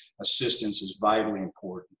 Private assistance is vitally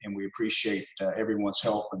important, and we appreciate everyone's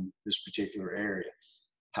help in this particular area.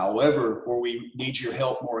 However, where we need your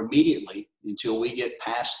help more immediately until we get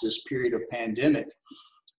past this period of pandemic,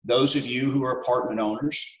 those of you who are apartment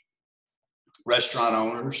owners, restaurant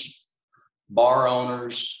owners, bar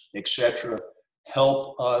owners, etc.,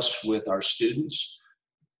 help us with our students,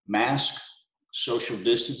 masks, social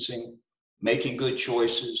distancing, making good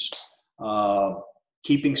choices,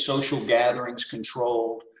 keeping social gatherings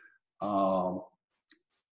controlled,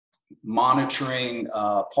 monitoring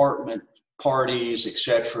apartment parties,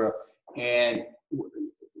 etc. And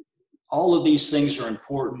all of these things are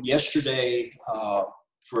important. Yesterday,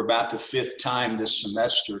 for about the 5th time this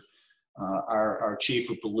semester, our chief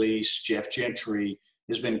of police, Jeff Gentry,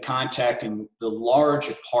 has been contacting the large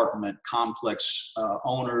apartment complex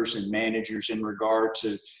owners and managers in regard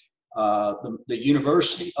to the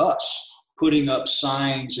university, us, putting up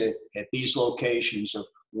signs at these locations of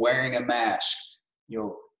wearing a mask,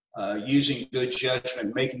 using good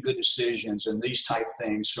judgment, making good decisions, and these type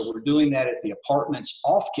things. So we're doing that at the apartments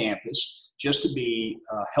off campus just to be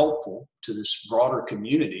helpful to this broader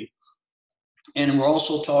community. And we're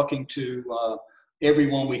also talking to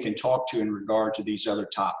everyone we can talk to in regard to these other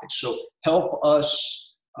topics. So help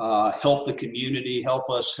us help the community, help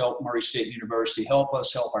us help Murray State University, help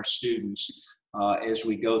us help our students as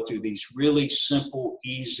we go through these really simple,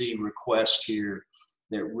 easy requests here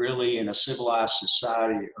that really in a civilized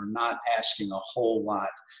society are not asking a whole lot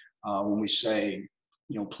when we say,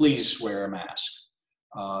 please wear a mask.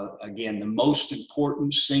 Again, the most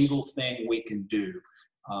important single thing we can do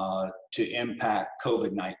to impact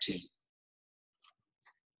COVID-19.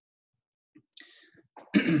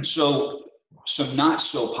 So some not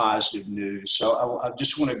so positive news. So I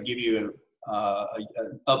just want to give you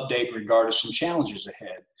an update regarding some challenges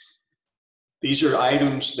ahead. These are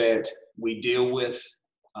items that we deal with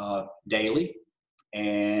daily,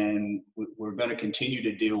 and we're going to continue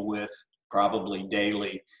to deal with probably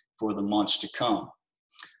daily for the months to come.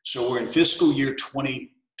 So we're in fiscal year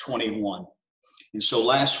 2021. And so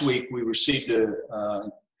last week we received a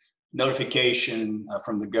notification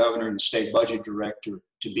from the governor and the state budget director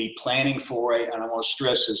to be planning for and I want to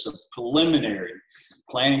stress this,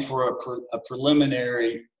 planning for a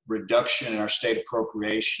preliminary reduction in our state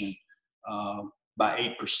appropriation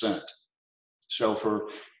by 8%. So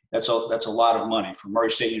that's a lot of money. For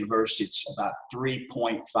Murray State University, it's about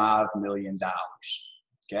 $3.5 million.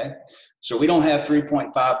 Okay, so we don't have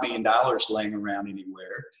 $3.5 million laying around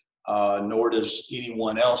anywhere, nor does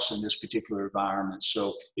anyone else in this particular environment.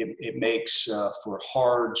 So it makes for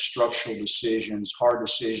hard structural decisions, hard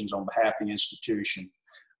decisions on behalf of the institution.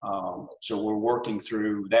 So we're working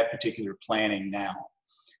through that particular planning now.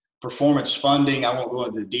 Performance funding, I won't go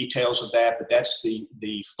into the details of that, but that's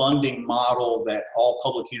the funding model that all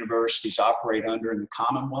public universities operate under in the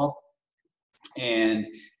Commonwealth. And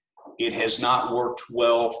it has not worked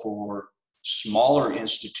well for smaller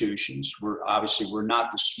institutions. We're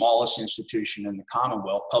not the smallest institution in the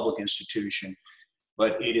Commonwealth, public institution,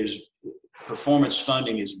 but performance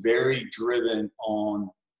funding is very driven on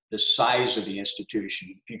the size of the institution.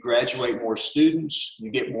 If you graduate more students,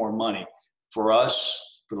 you get more money. For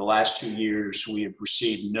us, for the last 2 years, we have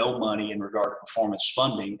received no money in regard to performance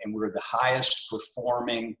funding, and we're the highest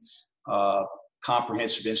performing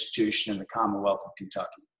comprehensive institution in the Commonwealth of Kentucky.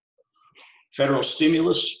 Federal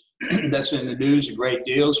stimulus, that's in the news a great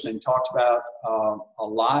deal. It's been talked about a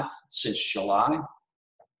lot since July.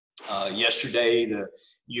 Yesterday, the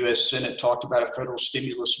U.S. Senate talked about a federal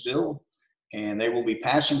stimulus bill, and they will be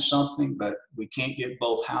passing something, but we can't get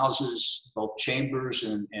both houses, both chambers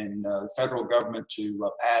and the federal government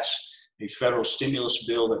to pass a federal stimulus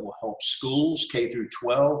bill that will help schools, K through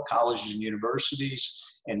 12, colleges and universities,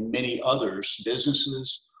 and many others,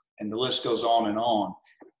 businesses, and the list goes on and on.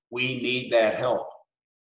 We need that help.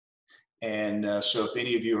 And so if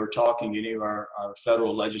any of you are talking to any of our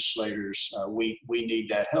federal legislators, we need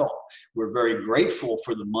that help. We're very grateful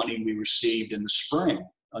for the money we received in the spring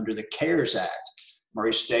under the CARES Act.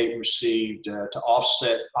 Murray State received, to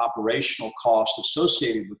offset operational costs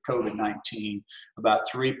associated with COVID-19, about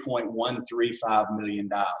 $3.135 million,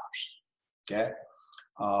 okay?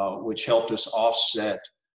 Which helped us offset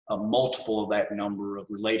a multiple of that number of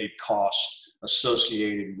related costs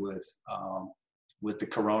associated with the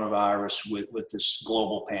coronavirus, with this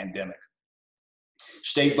global pandemic.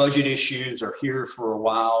 State budget issues are here for a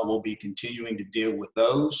while. We'll be continuing to deal with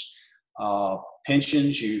those.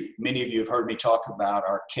 Pensions, many of you have heard me talk about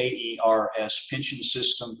our KERS pension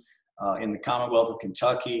system in the Commonwealth of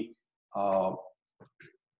Kentucky.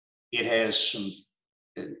 It has some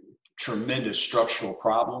tremendous structural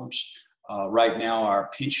problems. Right now, our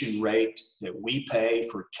pension rate that we pay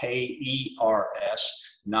for KERS,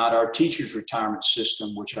 not our teachers' retirement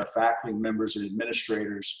system, which our faculty members and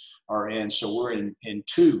administrators are in. So we're in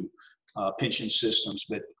two pension systems,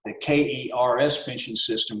 but the KERS pension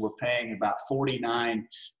system, we're paying about 49%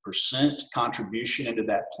 contribution into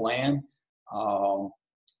that plan.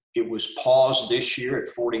 It was paused this year at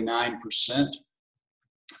 49%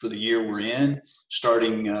 for the year we're in.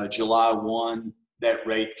 Starting July 1, that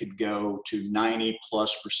rate could go to 90+%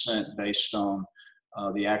 based on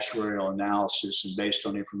the actuarial analysis and based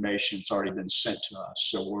on information that's already been sent to us.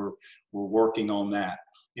 So we're working on that.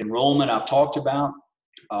 Enrollment, I've talked about.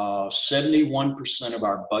 71% of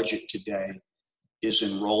our budget today is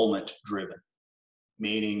enrollment driven,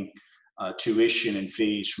 meaning tuition and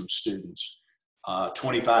fees from students.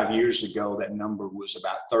 25 years ago, that number was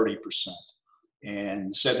about 30%.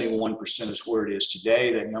 And 71% is where it is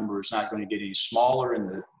today. That number is not going to get any smaller in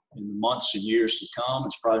the months and years to come.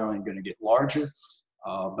 It's probably only going to get larger.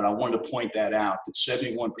 But I wanted to point that out, that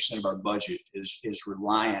 71% of our budget is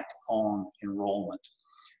reliant on enrollment.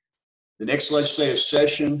 The next legislative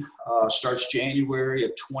session starts January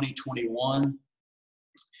of 2021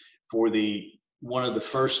 for one of the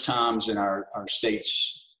first times in our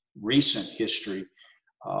state's recent history.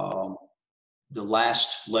 The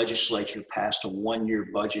last legislature passed a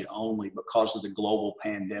one-year budget only because of the global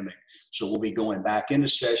pandemic. So we'll be going back into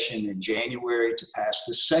session in January to pass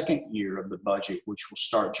the second year of the budget, which will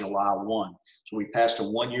start July 1. So we passed a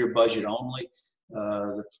one-year budget only.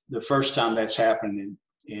 The first time that's happened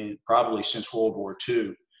in probably since World War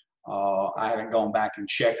II. I haven't gone back and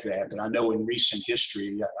checked that, but I know in recent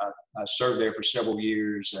history, I served there for several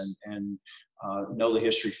years and know the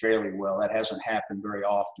history fairly well. That hasn't happened very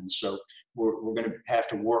often. So we're going to have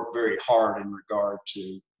to work very hard in regard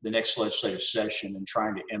to the next legislative session and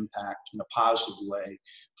trying to impact in a positive way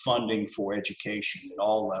funding for education at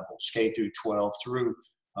all levels, K through 12 through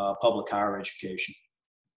public higher education.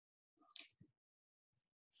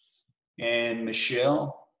 And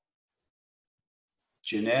Michelle,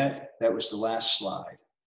 Jeanette, that was the last slide.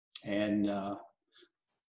 And I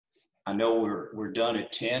know we're done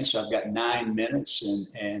at 10, so I've got 9 minutes,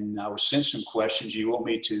 and I was sent some questions. You want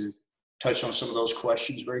me to touch on some of those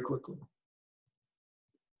questions very quickly?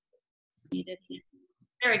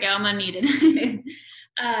 There we go, I'm unmuted.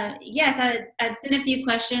 Yes, I'd sent a few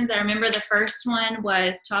questions. I remember the first one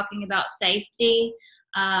was talking about safety.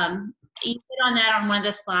 You hit on that on one of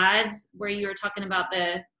the slides where you were talking about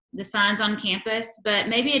the signs on campus, but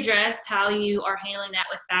maybe address how you are handling that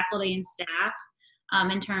with faculty and staff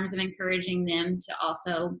in terms of encouraging them to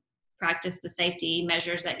also practice the safety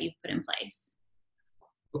measures that you've put in place.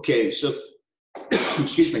 Okay, so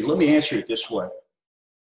excuse me, let me answer it this way.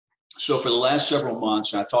 So for the last several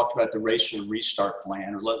months, and I talked about the Racial Restart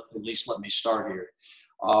Plan, or at least let me start here.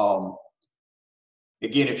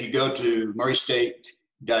 Again, if you go to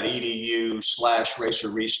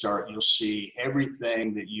murraystate.edu/racial restart, you'll see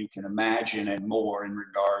everything that you can imagine and more in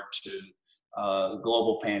regard to the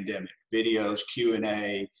global pandemic, videos,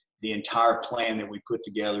 Q&A, the entire plan that we put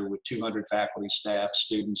together with 200 faculty, staff,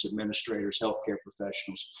 students, administrators, healthcare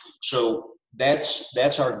professionals. So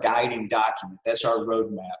that's our guiding document. That's our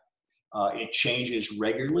roadmap. It changes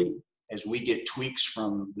regularly as we get tweaks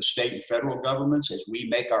from the state and federal governments, as we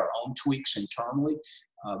make our own tweaks internally.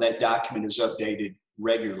 That document is updated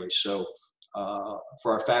regularly. So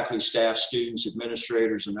for our faculty, staff, students,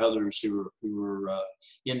 administrators, and others who are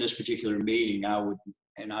in this particular meeting, I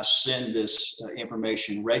send this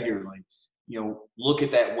information regularly. Look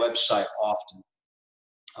at that website often.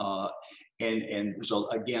 And there's,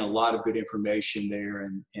 again, a lot of good information there,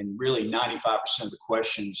 and really 95% of the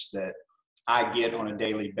questions that I get on a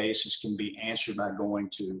daily basis can be answered by going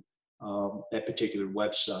to that particular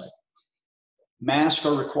website. Masks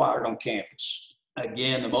are required on campus.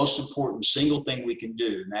 again, the most important single thing we can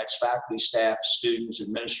do, and that's faculty, staff, students,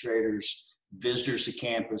 administrators, visitors to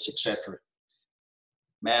campus, etc.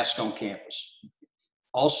 Mask on campus.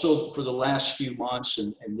 Also, for the last few months,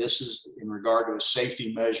 and this is in regard to a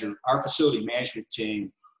safety measure, our facility management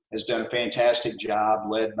team has done a fantastic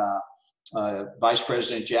job, led by Vice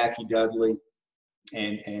President Jackie Dudley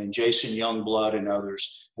and Jason Youngblood and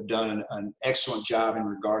others have done an excellent job in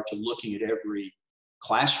regard to looking at every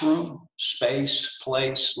classroom, space,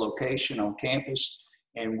 place, location on campus,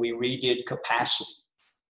 and we redid capacity.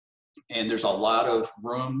 And there's a lot of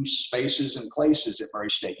rooms, spaces, and places at Murray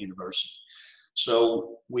State University.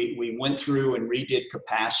 So we went through and redid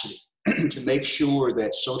capacity to make sure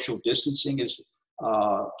that social distancing is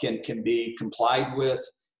can be complied with,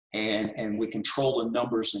 and we control the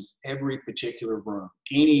numbers in every particular room,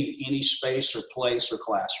 any space or place or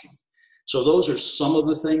classroom. So those are some of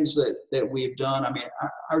the things that we've done. I mean,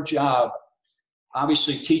 our job,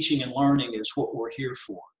 obviously teaching and learning is what we're here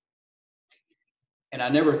for. And I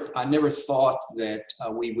never thought that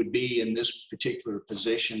we would be in this particular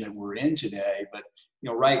position that we're in today. But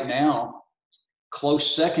right now,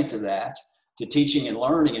 close second to that, to teaching and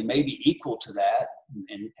learning, and maybe equal to that,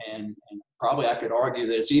 and probably I could argue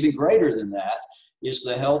that it's even greater than that, is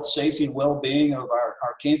the health, safety, and well-being of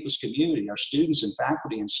our campus community, our students and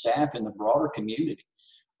faculty and staff in the broader community.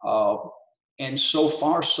 And so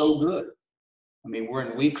far, so good. I mean, we're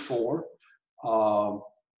in week 4.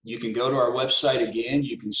 You can go to our website again.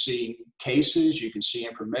 You can see cases, you can see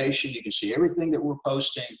information, you can see everything that we're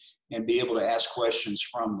posting and be able to ask questions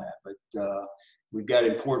from that. But we've got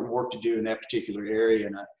important work to do in that particular area,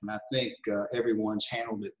 and I think everyone's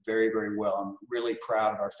handled it very, very well. I'm really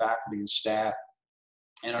proud of our faculty and staff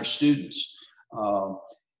and our students.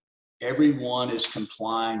 Everyone is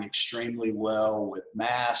complying extremely well with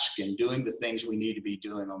masks and doing the things we need to be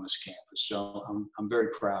doing on this campus. So I'm very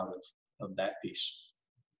proud of that piece.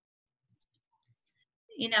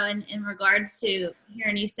 In regards to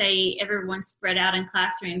hearing you say everyone's spread out in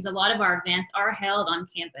classrooms, a lot of our events are held on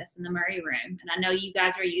campus in the Murray Room. And I know you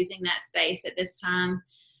guys are using that space at this time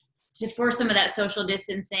for some of that social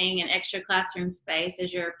distancing and extra classroom space,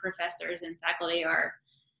 as your professors and faculty are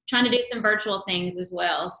trying to do some virtual things as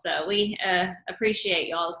well. So we appreciate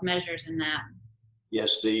y'all's measures in that.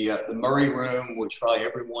 Yes, the Murray Room, which probably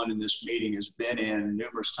everyone in this meeting has been in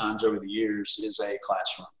numerous times over the years, is a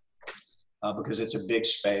classroom. Because it's a big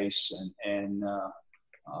space, and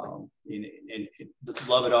in the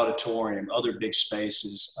Lovett Auditorium, other big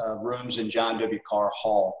spaces, rooms in John W. Carr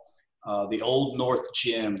Hall, the Old North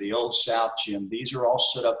Gym, the Old South Gym, these are all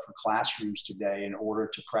set up for classrooms today in order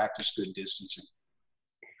to practice good distancing.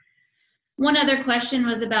 One other question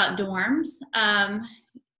was about dorms.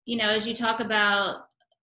 As you talk about,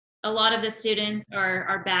 a lot of the students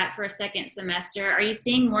are back for a second semester. Are you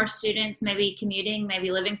seeing more students maybe commuting,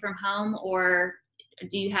 maybe living from home, or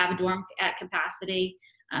do you have a dorm at capacity?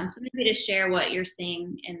 So maybe to share what you're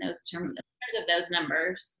seeing in terms of those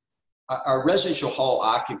numbers. Our residential hall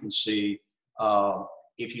occupancy,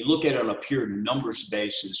 if you look at it on a pure numbers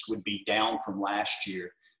basis, would be down from last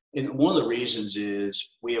year. And one of the reasons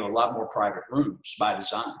is we have a lot more private rooms by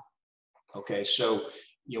design. Okay, so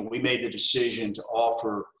we made the decision to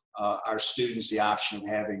offer our students the option of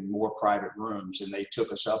having more private rooms, and they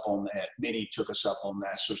took us up on that. Many took us up on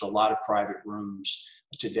that. So there's a lot of private rooms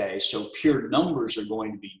today. So pure numbers are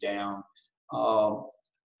going to be down.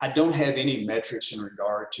 I don't have any metrics in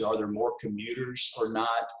regard to are there more commuters or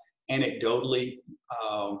not. Anecdotally,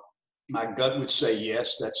 my gut would say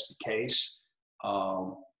yes, that's the case.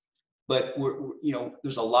 But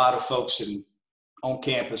there's a lot of folks on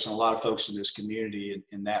campus and a lot of folks in this community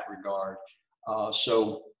in that regard.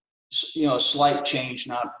 So a slight change,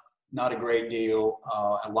 not a great deal,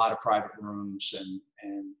 a lot of private rooms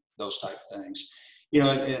and those type of things.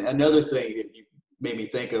 Another thing that you made me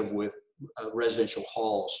think of with residential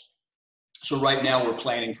halls. So right now we're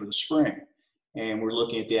planning for the spring, and we're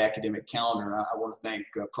looking at the academic calendar. And I want to thank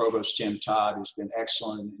Provost Tim Todd, who's been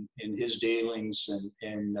excellent in his dealings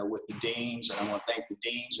and with the deans. And I want to thank the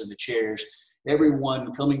deans and the chairs,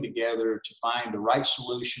 everyone coming together to find the right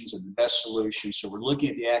solutions and the best solutions. So we're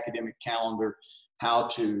looking at the academic calendar, how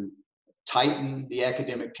to tighten the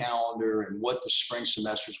academic calendar and what the spring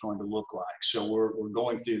semester is going to look like. So we're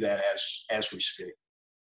going through that as we speak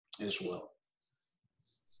as well.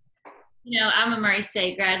 I'm a Murray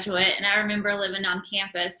State graduate, and I remember living on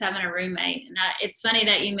campus having a roommate. And it's funny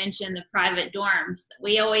that you mentioned the private dorms.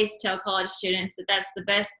 We always tell college students that that's the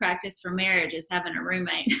best practice for marriage is having a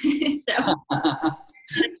roommate. So wrong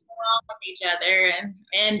with each other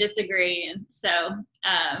and disagree. And so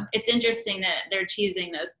it's interesting that they're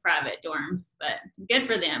choosing those private dorms, but good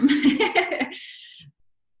for them.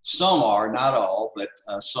 Some are, not all, but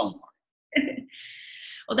some are.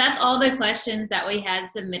 Well, that's all the questions that we had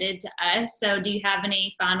submitted to us. So do you have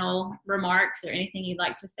any final remarks or anything you'd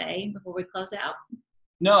like to say before we close out?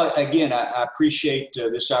 No, again, I appreciate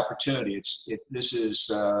this opportunity. This is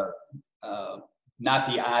not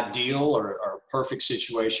the ideal or perfect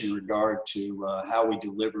situation in regard to how we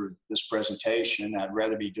delivered this presentation. I'd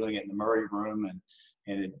rather be doing it in the Murray room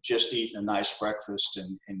and just eating a nice breakfast.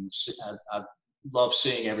 And I love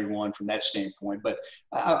seeing everyone from that standpoint. But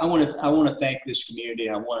I want to thank this community.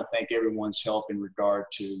 I want to thank everyone's help in regard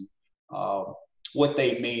to what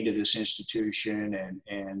they mean to this institution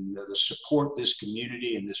and the support this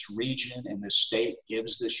community and this region and this state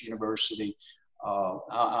gives this university.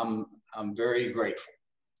 I'm very grateful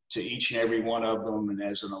to each and every one of them. And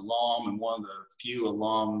as an alum and one of the few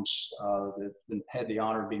alums that had the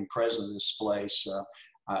honor of being president of this place,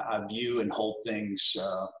 I view and hold things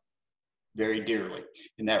very dearly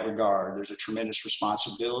in that regard. There's a tremendous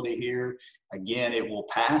responsibility here. Again, it will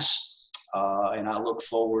pass, and I look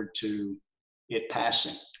forward to it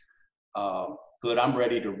passing. Hood, I'm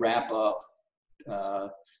ready to wrap up.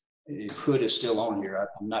 If Hood is still on here,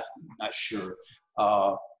 I'm not sure.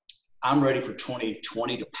 I'm ready for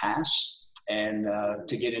 2020 to pass and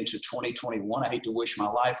to get into 2021. I hate to wish my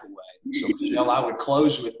life away. So, Michelle, I would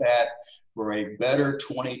close with that for a better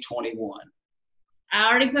 2021. I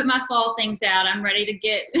already put my fall things out. I'm ready to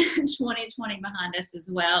get 2020 behind us as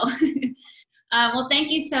well. Well, thank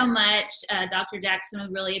you so much, Dr. Jackson. We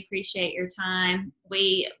really appreciate your time.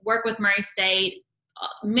 We work with Murray State,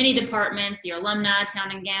 many departments, your alumni,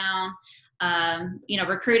 town and gown,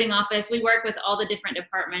 recruiting office. We work with all the different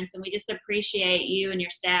departments, and we just appreciate you and your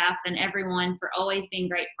staff and everyone for always being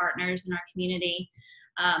great partners in our community.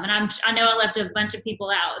 And I know I left a bunch of people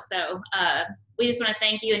out, so we just want to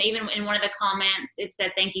thank you. And even in one of the comments, it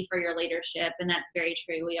said, thank you for your leadership. And that's very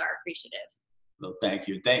true. We are appreciative. Well, thank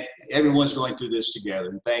you. Everyone's going through this together.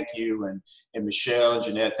 And thank you. And Michelle and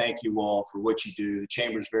Jeanette, thank you all for what you do. The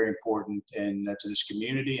Chamber is very important and to this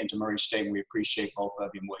community and to Murray State. And we appreciate both of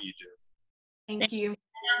you and what you do. Thank you.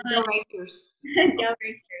 Go Racers. Go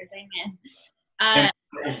Racers. Amen.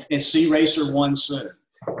 And see Racer 1 soon.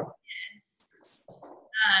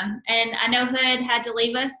 And I know Hood had to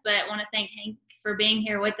leave us, but I want to thank Hank for being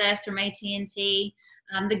here with us from AT&T.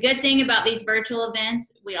 The good thing about these virtual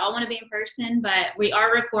events, we all want to be in person, but we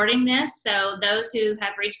are recording this. So those who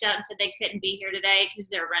have reached out and said they couldn't be here today because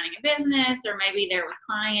they're running a business or maybe they're with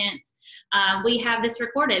clients, we have this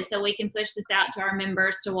recorded so we can push this out to our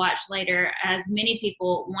members to watch later, as many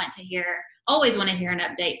people always want to hear an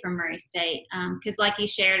update from Murray State. Because like you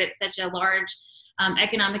shared, it's such a large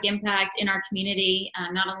economic impact in our community,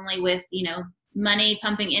 not only with, money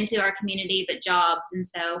pumping into our community, but jobs. And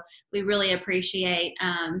so we really appreciate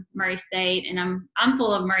Murray State, and I'm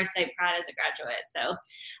full of Murray State pride as a graduate. So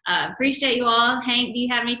appreciate you all. Hank, do you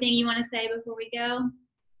have anything you want to say before we go?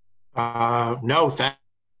 No,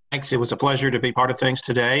 thanks. It was a pleasure to be part of things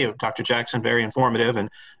today. Dr. Jackson, very informative, and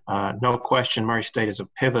no question, Murray State is a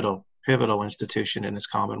pivotal institution in this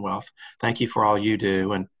Commonwealth. Thank you for all you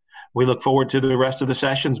do, and we look forward to the rest of the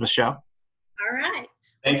sessions, Michelle. All right.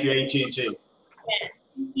 Thank you, AT&T. Yes,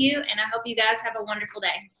 thank you, and I hope you guys have a wonderful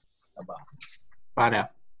day. Bye-bye. Bye now.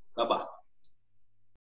 Bye-bye.